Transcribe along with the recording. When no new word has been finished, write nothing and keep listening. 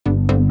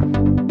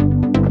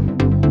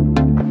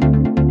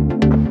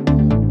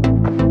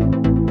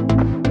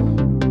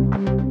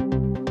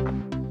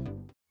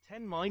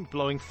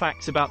Mind-blowing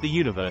facts about the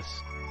universe.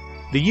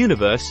 The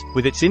universe,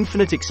 with its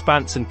infinite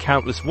expanse and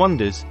countless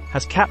wonders,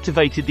 has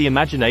captivated the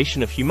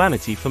imagination of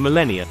humanity for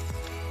millennia.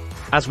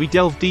 As we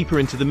delve deeper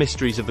into the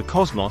mysteries of the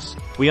cosmos,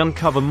 we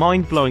uncover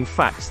mind-blowing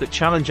facts that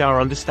challenge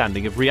our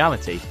understanding of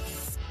reality.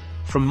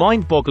 From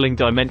mind-boggling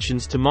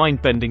dimensions to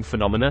mind-bending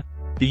phenomena,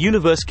 the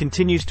universe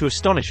continues to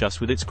astonish us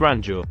with its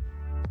grandeur.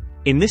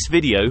 In this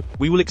video,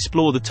 we will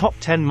explore the top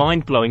 10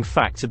 mind-blowing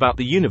facts about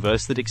the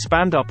universe that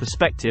expand our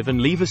perspective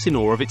and leave us in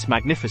awe of its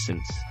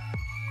magnificence.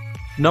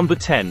 Number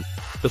 10.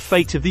 The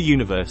fate of the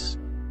universe.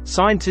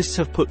 Scientists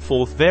have put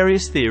forth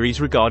various theories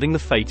regarding the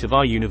fate of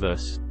our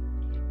universe.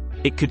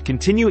 It could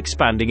continue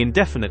expanding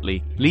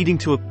indefinitely, leading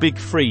to a Big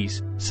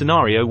Freeze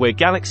scenario where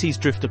galaxies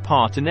drift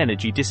apart and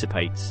energy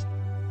dissipates.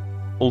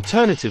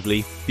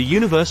 Alternatively, the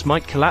universe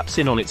might collapse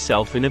in on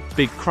itself in a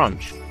Big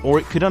Crunch, or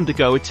it could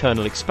undergo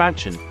eternal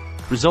expansion,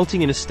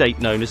 resulting in a state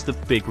known as the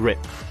Big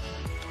Rip.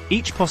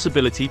 Each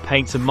possibility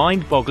paints a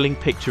mind-boggling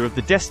picture of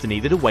the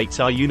destiny that awaits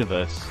our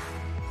universe.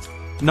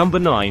 Number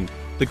 9.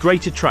 The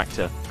Great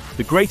Attractor.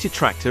 The Great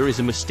Attractor is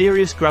a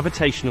mysterious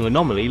gravitational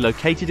anomaly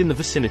located in the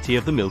vicinity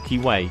of the Milky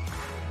Way.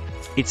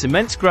 Its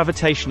immense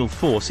gravitational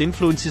force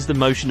influences the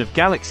motion of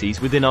galaxies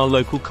within our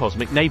local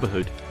cosmic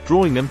neighborhood,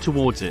 drawing them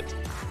towards it.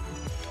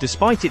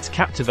 Despite its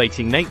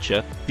captivating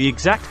nature, the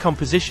exact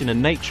composition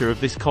and nature of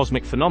this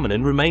cosmic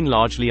phenomenon remain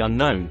largely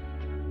unknown.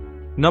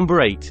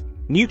 Number 8.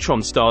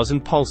 Neutron stars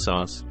and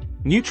pulsars.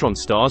 Neutron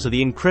stars are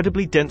the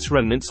incredibly dense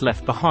remnants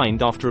left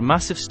behind after a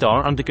massive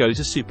star undergoes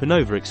a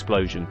supernova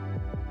explosion.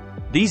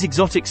 These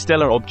exotic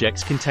stellar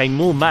objects contain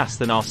more mass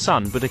than our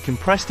Sun but are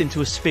compressed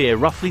into a sphere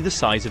roughly the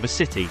size of a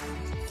city.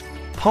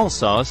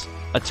 Pulsars,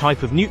 a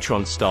type of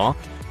neutron star,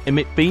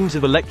 emit beams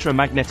of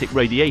electromagnetic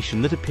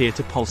radiation that appear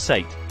to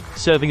pulsate,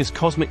 serving as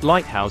cosmic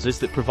lighthouses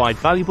that provide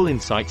valuable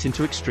insights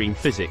into extreme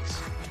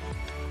physics.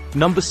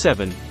 Number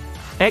 7.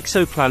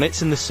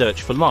 Exoplanets and the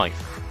search for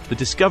life. The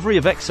discovery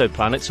of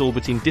exoplanets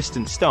orbiting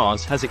distant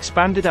stars has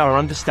expanded our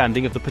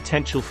understanding of the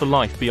potential for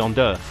life beyond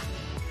Earth.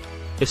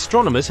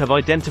 Astronomers have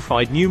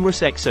identified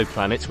numerous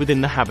exoplanets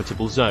within the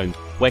habitable zone,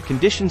 where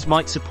conditions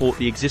might support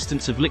the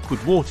existence of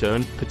liquid water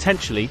and,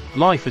 potentially,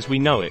 life as we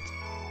know it.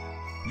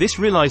 This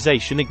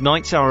realization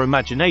ignites our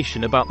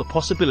imagination about the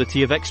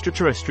possibility of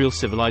extraterrestrial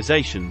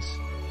civilizations.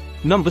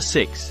 Number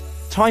 6.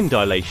 Time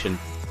dilation.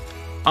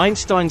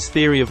 Einstein's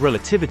theory of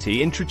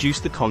relativity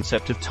introduced the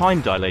concept of time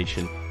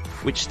dilation,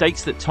 which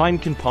states that time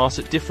can pass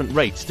at different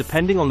rates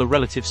depending on the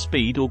relative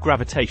speed or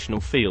gravitational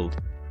field.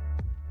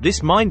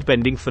 This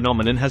mind-bending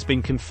phenomenon has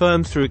been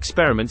confirmed through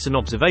experiments and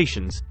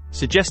observations,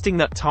 suggesting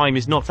that time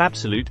is not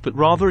absolute but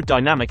rather a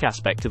dynamic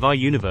aspect of our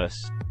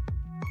universe.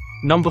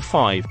 Number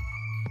 5.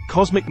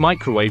 Cosmic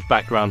microwave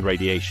background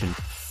radiation.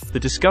 The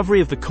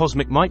discovery of the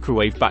cosmic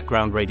microwave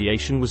background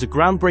radiation was a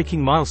groundbreaking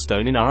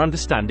milestone in our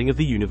understanding of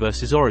the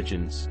universe's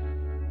origins.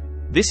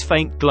 This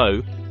faint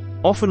glow,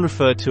 often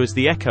referred to as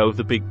the echo of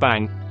the Big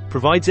Bang,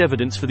 provides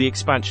evidence for the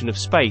expansion of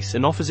space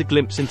and offers a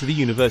glimpse into the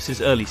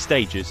universe's early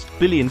stages,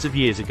 billions of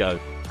years ago.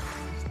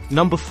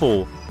 Number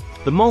 4.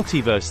 The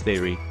multiverse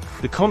theory.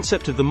 The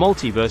concept of the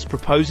multiverse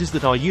proposes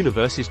that our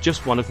universe is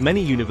just one of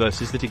many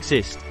universes that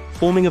exist,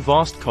 forming a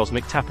vast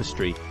cosmic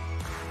tapestry.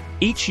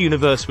 Each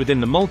universe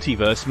within the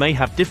multiverse may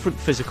have different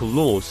physical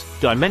laws,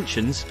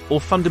 dimensions, or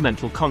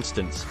fundamental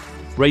constants,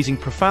 raising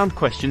profound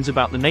questions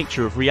about the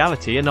nature of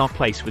reality and our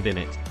place within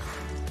it.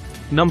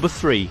 Number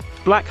 3.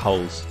 Black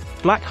holes.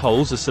 Black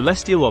holes are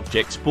celestial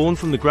objects born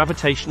from the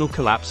gravitational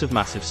collapse of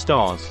massive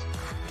stars.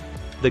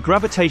 The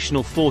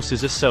gravitational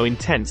forces are so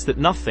intense that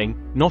nothing,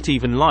 not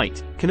even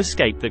light, can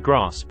escape their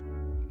grasp.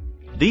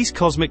 These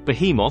cosmic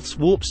behemoths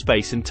warp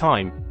space and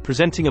time,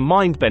 presenting a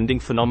mind-bending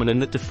phenomenon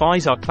that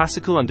defies our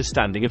classical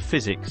understanding of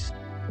physics.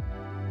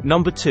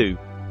 Number 2.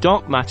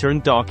 Dark matter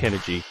and dark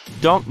energy.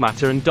 Dark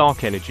matter and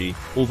dark energy,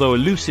 although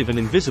elusive and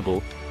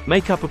invisible,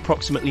 make up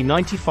approximately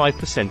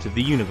 95% of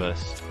the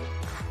universe.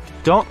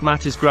 Dark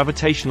matter's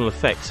gravitational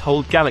effects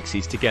hold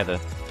galaxies together,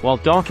 while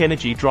dark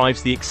energy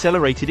drives the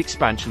accelerated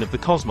expansion of the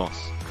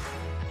cosmos.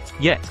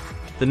 Yet,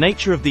 the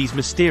nature of these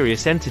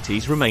mysterious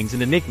entities remains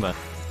an enigma,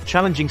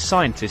 challenging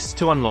scientists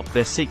to unlock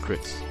their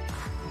secrets.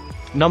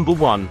 Number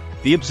 1.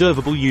 The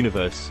observable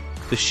universe.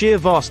 The sheer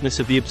vastness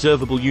of the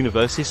observable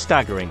universe is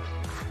staggering.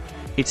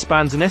 It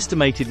spans an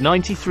estimated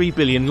 93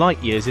 billion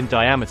light-years in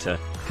diameter,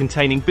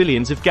 containing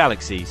billions of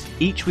galaxies,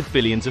 each with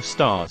billions of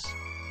stars.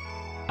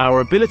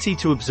 Our ability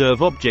to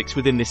observe objects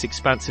within this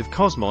expansive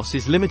cosmos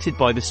is limited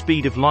by the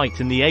speed of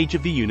light and the age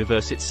of the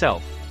universe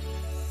itself.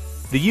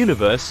 The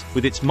universe,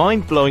 with its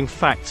mind-blowing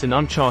facts and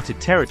uncharted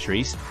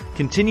territories,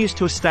 continues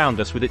to astound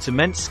us with its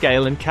immense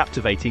scale and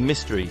captivating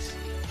mysteries.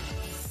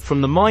 From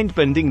the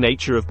mind-bending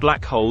nature of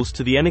black holes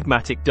to the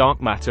enigmatic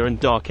dark matter and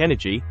dark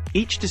energy,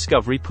 each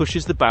discovery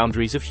pushes the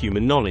boundaries of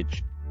human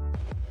knowledge.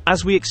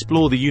 As we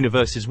explore the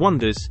universe's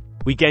wonders,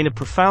 we gain a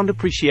profound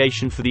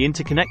appreciation for the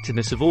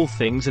interconnectedness of all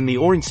things and the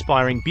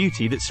awe-inspiring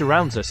beauty that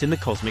surrounds us in the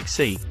cosmic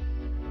sea.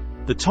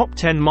 The top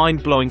 10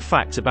 mind-blowing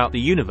facts about the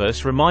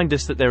universe remind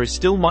us that there is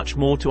still much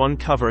more to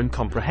uncover and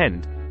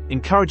comprehend,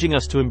 encouraging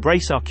us to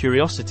embrace our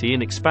curiosity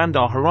and expand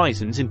our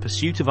horizons in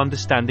pursuit of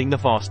understanding the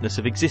vastness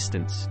of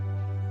existence.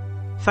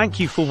 Thank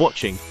you for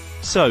watching.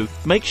 So,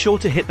 make sure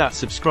to hit that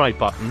subscribe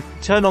button,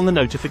 turn on the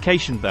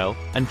notification bell,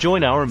 and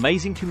join our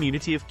amazing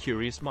community of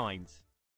curious minds.